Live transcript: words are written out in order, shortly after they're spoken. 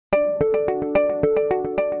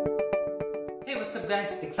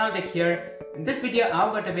guys, Exult Tech here. In this video,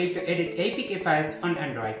 I've got a way to edit APK files on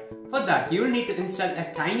Android. For that, you will need to install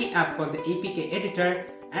a tiny app called the APK Editor,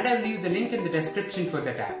 and I'll leave the link in the description for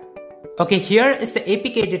that app. Okay, here is the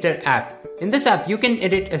APK Editor app. In this app, you can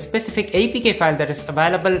edit a specific APK file that is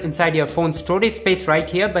available inside your phone's storage space right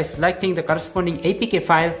here by selecting the corresponding APK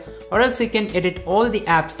file, or else you can edit all the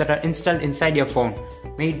apps that are installed inside your phone.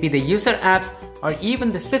 May it be the user apps or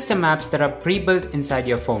even the system apps that are pre-built inside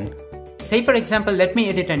your phone. Say for example, let me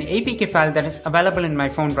edit an APK file that is available in my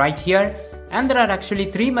phone right here, and there are actually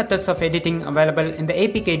three methods of editing available in the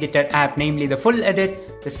APK Editor app, namely the full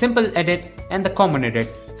edit, the simple edit, and the common edit.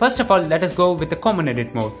 First of all, let us go with the common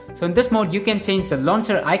edit mode. So in this mode, you can change the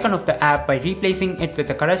launcher icon of the app by replacing it with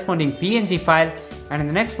the corresponding PNG file, and in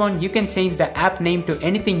the next one, you can change the app name to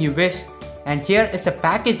anything you wish. And here is the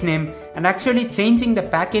package name, and actually changing the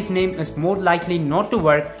package name is more likely not to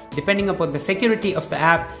work depending upon the security of the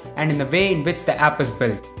app and in the way in which the app is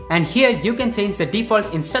built. And here you can change the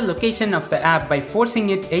default install location of the app by forcing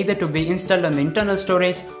it either to be installed on the internal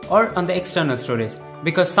storage or on the external storage.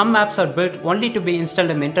 Because some apps are built only to be installed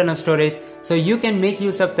in the internal storage, so you can make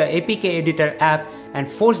use of the APK Editor app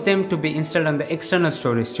and force them to be installed on the external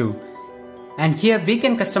storage too. And here we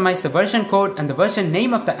can customize the version code and the version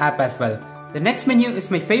name of the app as well. The next menu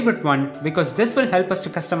is my favorite one because this will help us to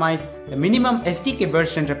customize the minimum SDK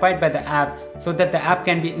version required by the app so that the app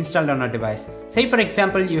can be installed on a device. Say for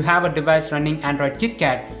example, you have a device running Android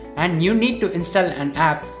KitKat and you need to install an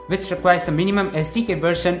app which requires the minimum SDK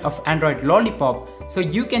version of Android Lollipop. So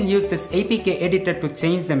you can use this APK editor to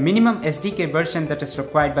change the minimum SDK version that is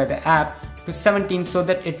required by the app to 17 so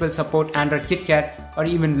that it will support Android KitKat or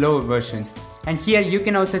even lower versions. And here you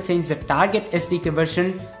can also change the target SDK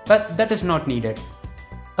version, but that is not needed.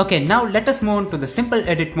 Okay, now let us move on to the simple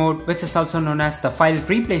edit mode, which is also known as the file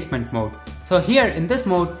replacement mode. So here in this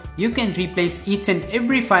mode, you can replace each and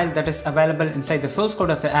every file that is available inside the source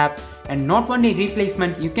code of the app, and not only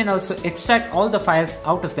replacement, you can also extract all the files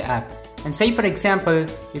out of the app. And say for example,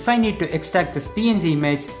 if I need to extract this PNG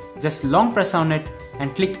image, just long press on it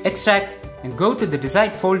and click extract and go to the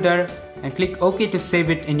desired folder and click OK to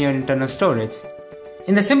save it in your internal storage.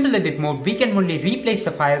 In the simple edit mode, we can only replace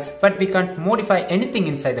the files, but we can't modify anything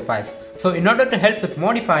inside the files. So in order to help with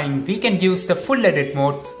modifying, we can use the full edit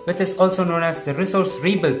mode, which is also known as the resource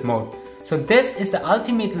rebuild mode. So this is the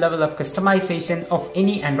ultimate level of customization of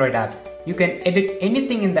any Android app. You can edit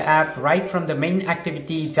anything in the app, right from the main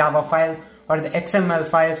activity Java file or the XML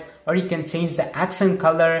files, or you can change the accent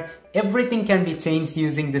color. Everything can be changed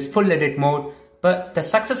using this full edit mode. But the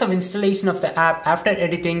success of installation of the app after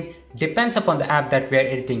editing depends upon the app that we are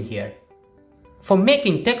editing here. For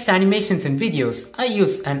making text animations and videos, I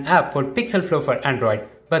use an app called Pixelflow for Android.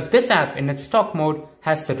 But this app in its stock mode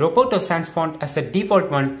has the Roboto Sans font as the default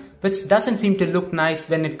one, which doesn't seem to look nice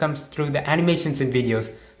when it comes through the animations and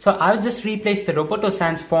videos. So I'll just replace the Roboto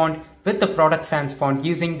Sans font with the Product Sans font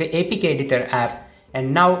using the APK Editor app.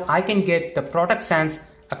 And now I can get the Product Sans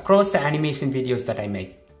across the animation videos that I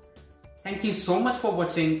make. Thank you so much for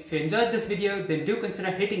watching. If you enjoyed this video, then do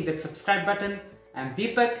consider hitting that subscribe button. I'm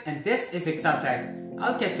Deepak and this is Exult Tech.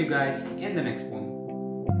 I'll catch you guys in the next one.